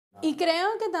Y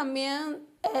creo que también,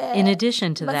 In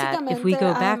addition to that, if we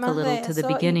go back a little to the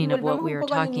beginning of what we were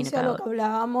talking about,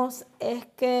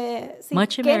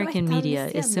 much American media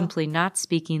is simply not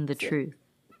speaking the truth.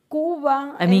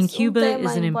 I mean, Cuba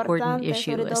is an important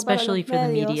issue, especially for the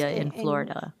media in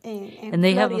Florida, and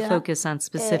they have a focus on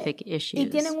specific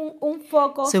issues.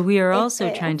 So we are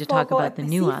also trying to talk about the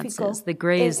nuances, the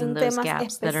grays in those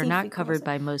gaps that are not covered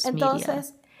by most media.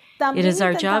 It is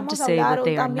our job to say what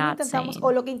they are not saying,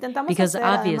 because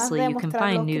obviously you can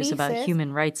find news about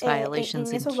human rights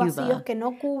violations in Cuba,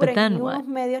 but then what?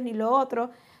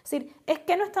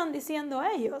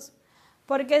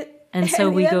 And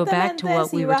so we go back to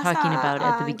what we were talking about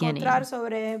at the beginning.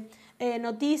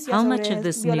 How much of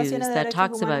this news that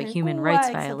talks about human rights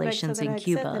violations in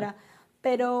Cuba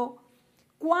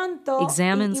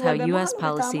examines how U.S.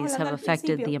 policies have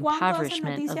affected the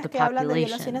impoverishment of the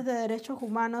population?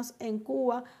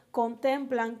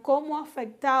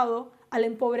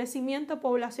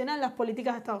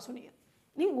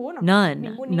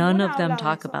 None of them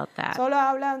talk about that.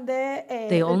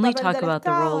 They only talk about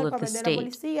the role of the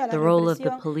state, the role of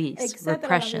the police,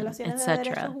 repression,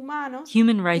 etc.,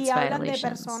 human rights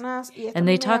violations. And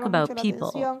they talk about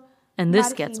people, and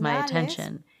this gets my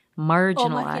attention,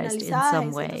 marginalized in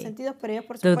some way,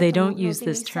 though they don't use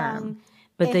this term.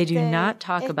 But they do not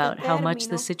talk about how much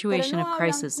the situation of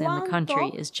crisis in the country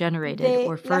is generated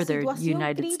or furthered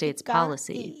United States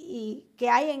policy.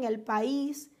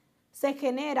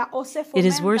 It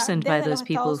is worsened by those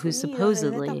people who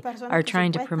supposedly are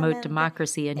trying to promote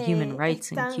democracy and human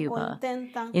rights in Cuba.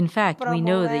 In fact, we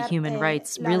know that human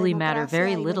rights really matter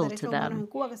very little to them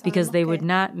because they would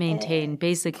not maintain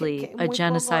basically a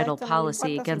genocidal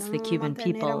policy against the Cuban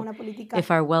people if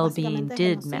our well-being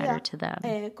did matter to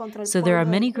them. So there are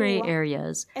many gray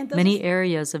areas, many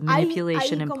areas of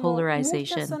manipulation and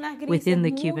polarization within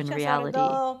the Cuban reality.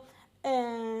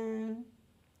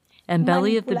 And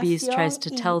Belly of the Beast tries to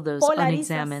tell those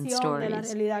unexamined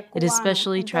stories. It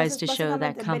especially tries to show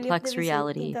that complex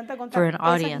reality for an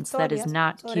audience that is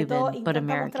not Cuban but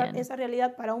American.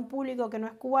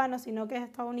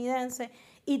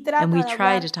 And we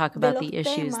try to talk about the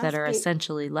issues that are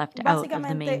essentially left out of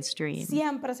the mainstream.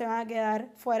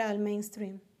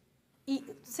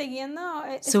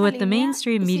 So what the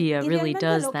mainstream media really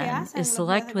does then is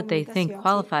select what they think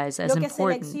qualifies as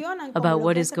important about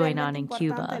what is going on in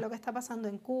Cuba.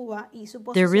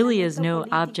 There really is no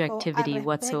objectivity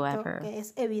whatsoever.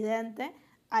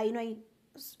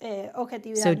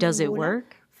 So does it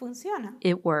work?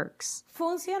 It works.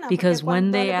 Because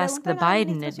when they ask the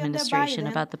Biden administration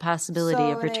about the possibility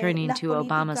of returning to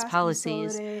Obama's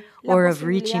policies or of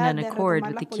reaching an accord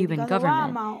with the Cuban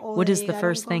government, what is the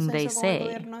first thing they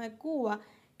say?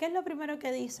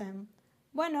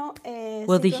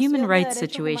 Well, the human rights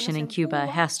situation in Cuba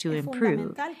has to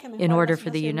improve in order for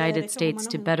the United States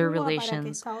to better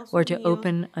relations or to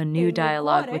open a new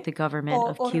dialogue with the government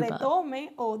of Cuba.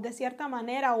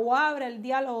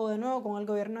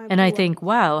 And I think,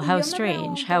 wow, how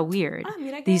strange, how weird.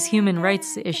 These human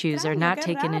rights issues are not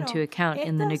taken into account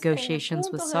in the negotiations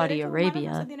with Saudi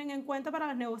Arabia.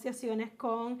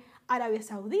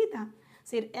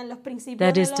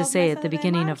 That is to say, at the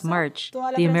beginning of March,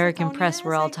 the American press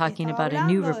were all talking about a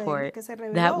new report,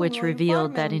 that which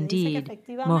revealed that indeed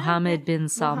Mohammed bin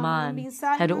Salman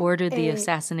had ordered the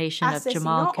assassination of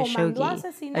Jamal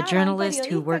Khashoggi, a journalist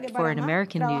who worked for an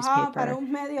American newspaper,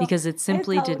 because it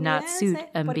simply did not suit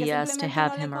MBS to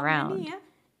have him around.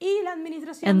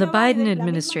 And the Biden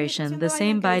administration, the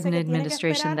same Biden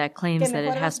administration that claims that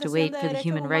it has to wait for the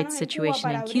human rights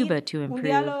situation in Cuba to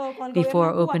improve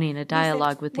before opening a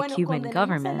dialogue with the Cuban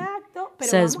government,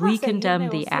 says we condemn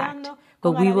the act,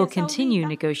 but we will continue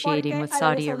negotiating with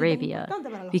Saudi Arabia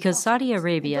because Saudi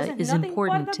Arabia is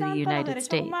important to the United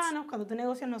States.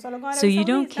 So you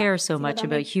don't care so much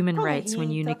about human rights when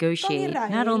you negotiate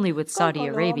not only with Saudi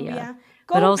Arabia,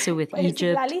 but also with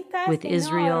Egypt, with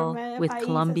Israel, with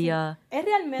Colombia,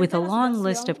 with a long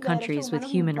list of countries with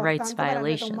human rights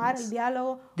violations.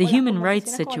 The human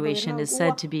rights situation is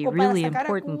said to be really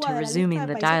important to resuming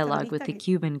the dialogue with the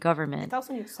Cuban government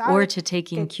or to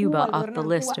taking Cuba off the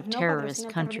list of terrorist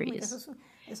countries.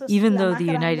 Even though the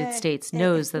United States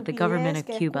knows that the government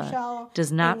of Cuba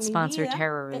does not sponsor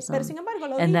terrorism,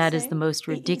 and that is the most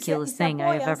ridiculous thing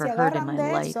I have ever heard in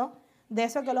my life.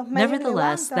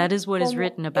 Nevertheless, that is what is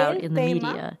written about in the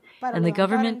media, and the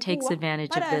government takes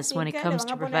advantage of this when it comes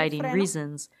to providing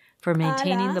reasons for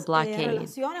maintaining the blockade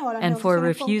and for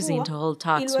refusing to hold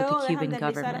talks with the Cuban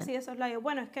government.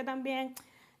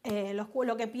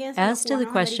 As to the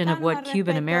question of what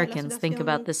Cuban Americans think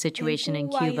about the situation in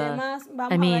Cuba,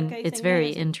 I mean, it's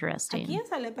very interesting.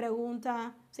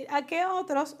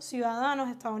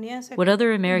 What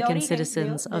other American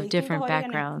citizens of different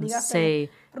backgrounds,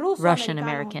 say Russian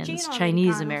Americans,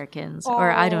 Chinese Americans, or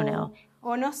I don't know,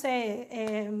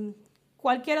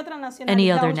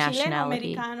 any other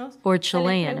nationality, or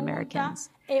Chilean Americans,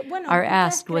 are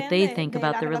asked what they think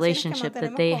about the relationship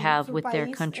that they have with their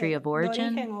country of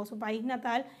origin,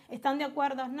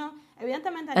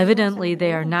 evidently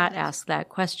they are not asked that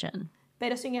question.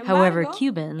 However,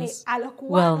 Cubans,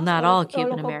 well, not all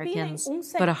Cuban Americans,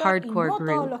 but a hardcore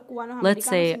group, let's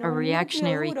say a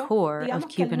reactionary core of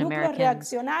Cuban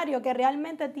Americans,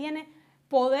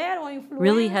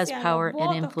 really has power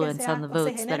and influence on the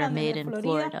votes that are made in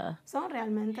Florida.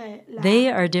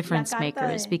 They are difference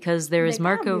makers because there is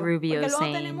Marco Rubio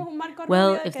saying,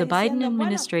 well, if the Biden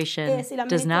administration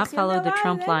does not follow the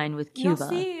Trump line with Cuba,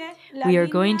 we are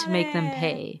going to make them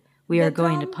pay. We are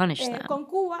going to punish them.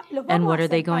 And what are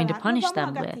they going to punish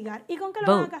them with?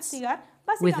 Votes.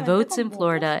 With votes in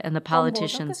Florida, and the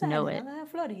politicians know it.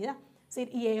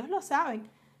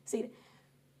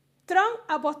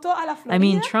 I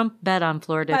mean, Trump bet on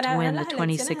Florida to win the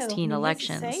 2016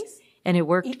 elections, and it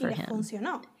worked for him.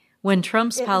 When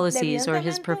Trump's policies or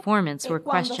his performance were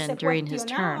questioned during his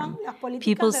term,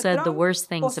 people said the worst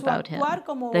things about him,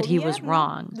 that he was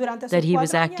wrong, that he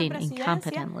was acting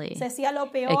incompetently,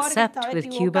 except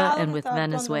with Cuba and with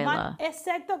Venezuela.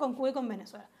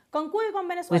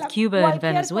 With Cuba and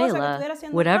Venezuela,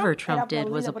 whatever Trump did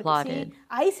was applauded.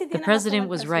 The president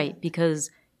was right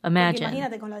because,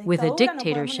 imagine, with a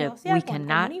dictatorship, we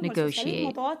cannot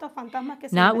negotiate.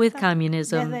 Not with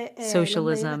communism,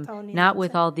 socialism, not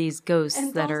with all these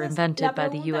ghosts that are invented by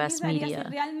the U.S.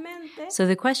 media. So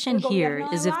the question here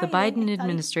is if the Biden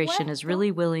administration is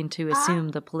really willing to assume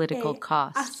the political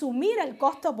cost.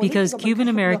 Because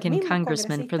Cuban-American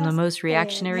congressmen from the most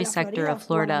reactionary sector of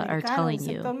Florida are telling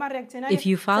you, if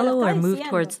you follow or move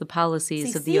towards the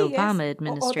policies of the Obama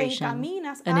administration,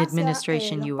 an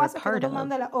administration you are part of,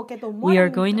 we are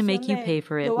going to make you pay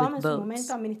for it with votes.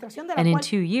 And in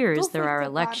 2 years, there are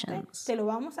elections.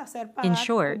 In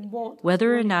short,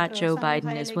 whether or not Joe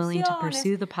Biden is willing to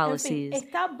pursue the policies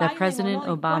that President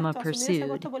Obama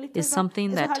pursued is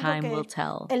something that time will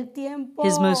tell.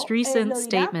 His most recent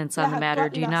statements on the matter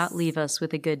do not leave us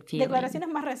with a good feeling.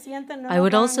 I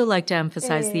would also like to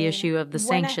emphasize the issue of the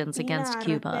sanctions against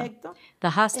Cuba.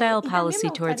 The hostile policy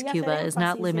towards Cuba is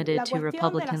not limited to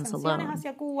Republicans alone.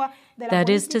 That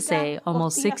is to say,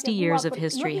 almost 60 years of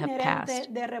history have passed.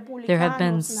 There have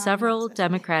been several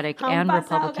Democratic and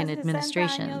Republican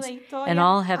administrations, and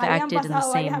all have acted in the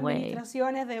same way.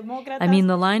 I mean,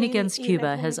 the line against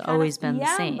Cuba has always been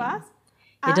the same.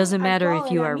 It doesn't matter if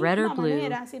you are red or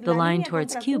blue, the line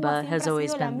towards Cuba has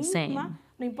always been the same.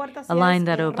 A line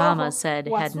that Obama said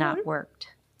had not worked.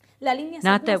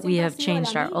 Not that we have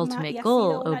changed our ultimate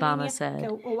goal, Obama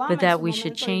said, but that we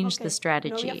should change the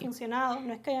strategy.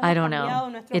 I don't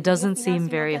know. It doesn't seem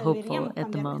very hopeful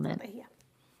at the moment.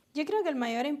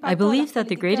 I believe that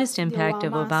the greatest impact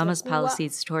of Obama's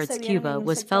policies towards Cuba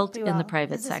was felt in the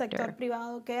private sector.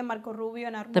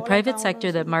 The private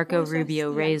sector that Marco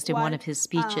Rubio raised in one of his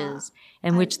speeches,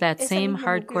 and which that same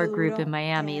hardcore group in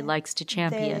Miami likes to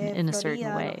champion in a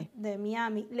certain way.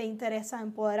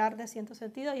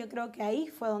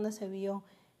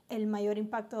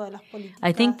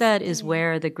 I think that is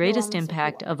where the greatest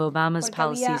impact of Obama's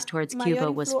policies towards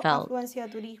Cuba was felt,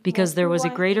 because there was a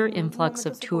greater influx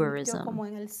of tourism.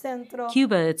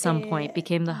 Cuba at some point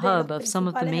became the hub of some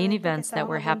of the main events that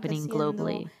were happening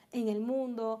globally.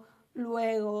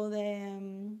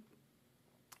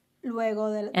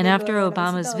 And after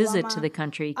Obama's visit to the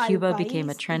country, Cuba became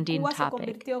a trending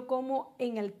topic.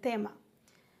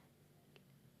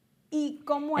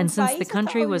 And since the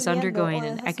country was undergoing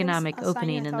an economic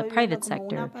opening in the private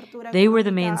sector, they were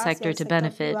the main sector to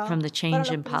benefit from the change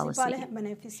in policy.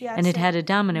 And it had a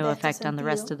domino effect on the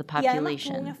rest of the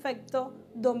population.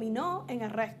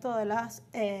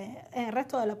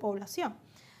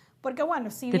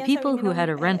 The people who had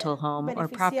a rental home or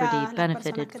property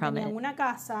benefited from it.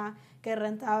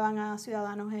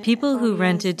 People who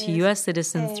rented to U.S.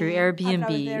 citizens through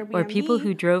Airbnb, or people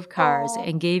who drove cars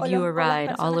and gave you a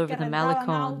ride all over the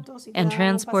Malecón and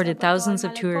transported thousands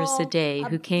of tourists a day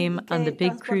who came on the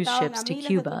big cruise ships to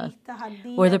Cuba,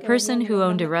 or the person who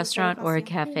owned a restaurant or a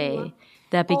cafe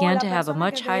that began to have a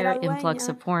much higher influx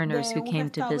of foreigners who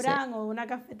came to visit.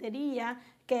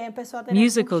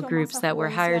 Musical groups that were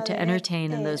hired to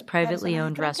entertain in those privately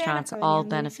owned restaurants all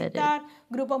benefited.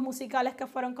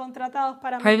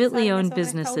 Privately owned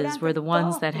businesses were the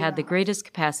ones that had the greatest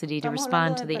capacity to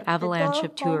respond to the avalanche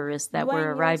of tourists that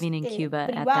were arriving in Cuba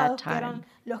at that time.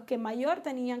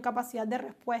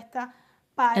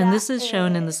 And this is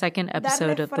shown in the second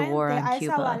episode of The War on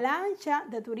Cuba.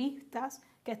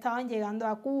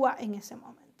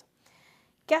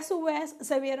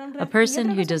 A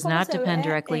person who does not depend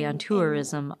directly on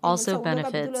tourism also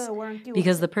benefits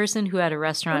because the person who had a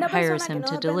restaurant hires him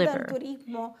to deliver,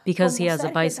 because he has a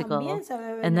bicycle,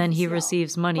 and then he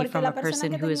receives money from a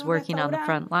person who is working on the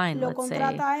front line, let's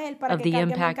say, of the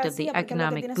impact of the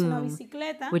economic boom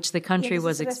which the country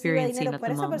was experiencing at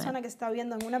the moment.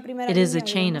 It is a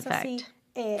chain effect.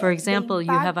 For example,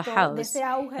 you have a house,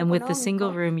 and with the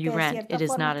single room you rent, it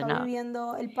is not enough.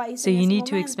 So you need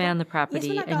to expand the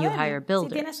property, and you hire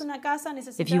builders.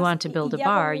 If you want to build a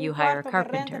bar, you hire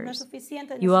carpenters.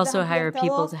 You also hire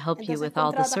people to help you with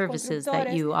all the services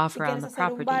that you offer on the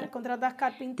property.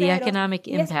 The economic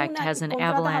impact has an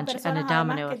avalanche and a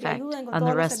domino effect on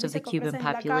the rest of the Cuban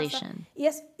population.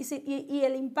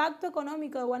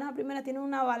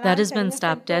 That has been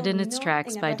stopped dead in its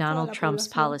tracks by Donald Trump's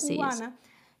policies.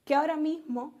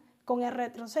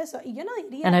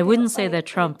 And I wouldn't say that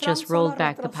Trump just rolled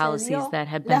back the policies that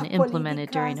had been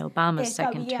implemented during Obama's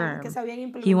second term.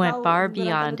 He went far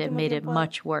beyond and made it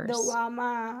much worse.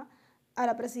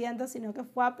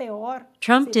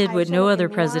 Trump did what no other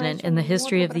president in the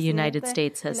history of the United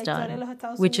States has done,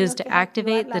 which is to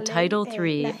activate the Title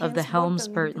III of the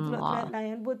Helms-Burton Law.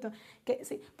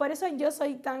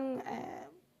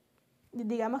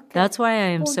 That's why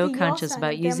I am so conscious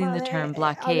about using the term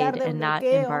blockade and not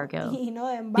embargo,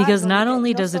 because not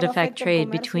only does it affect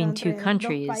trade between two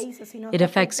countries, it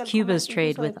affects Cuba's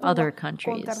trade with other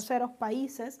countries.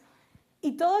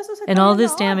 And all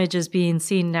this damage is being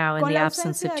seen now in the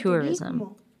absence of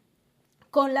tourism,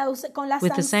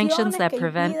 with the sanctions that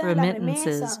prevent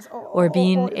remittances or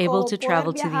being able to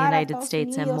travel to the United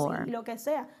States and more.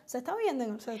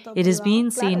 It is being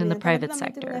seen in the private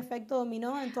sector.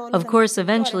 Of course,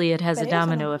 eventually it has a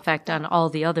domino effect on all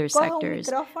the other sectors,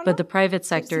 but the private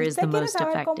sector is the most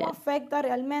affected.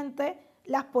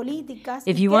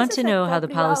 If you want to know how the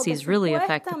policies really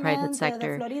affect the private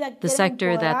sector, the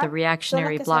sector that the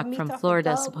reactionary bloc from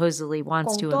Florida supposedly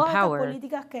wants to empower,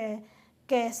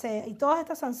 y todas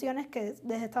estas sanciones que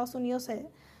desde Estados Unidos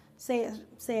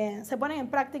se ponen en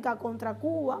práctica contra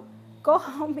Cuba,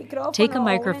 take a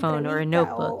microphone or a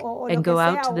notebook and go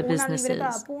out to the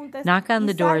businesses, knock on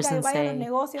the doors and say,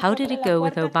 how did it go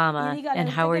with Obama and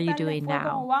how are you doing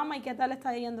now?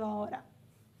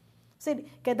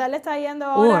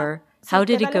 Or, how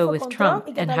did it go with Trump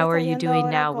and how are you doing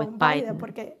now with Biden?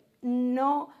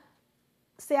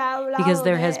 Because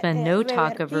there has been no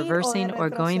talk of reversing or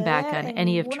going back on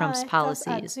any of Trump's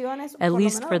policies, at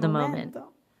least for the moment.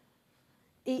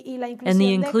 And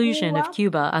the inclusion of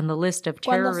Cuba on the list of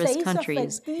terrorist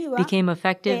countries became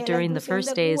effective during the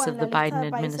first days of the Biden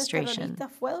administration.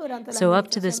 So up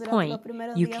to this point,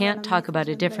 you can't talk about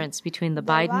a difference between the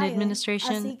Biden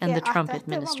administration and the Trump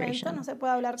administration.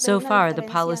 So far, the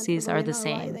policies are the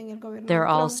same. They're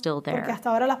all still there.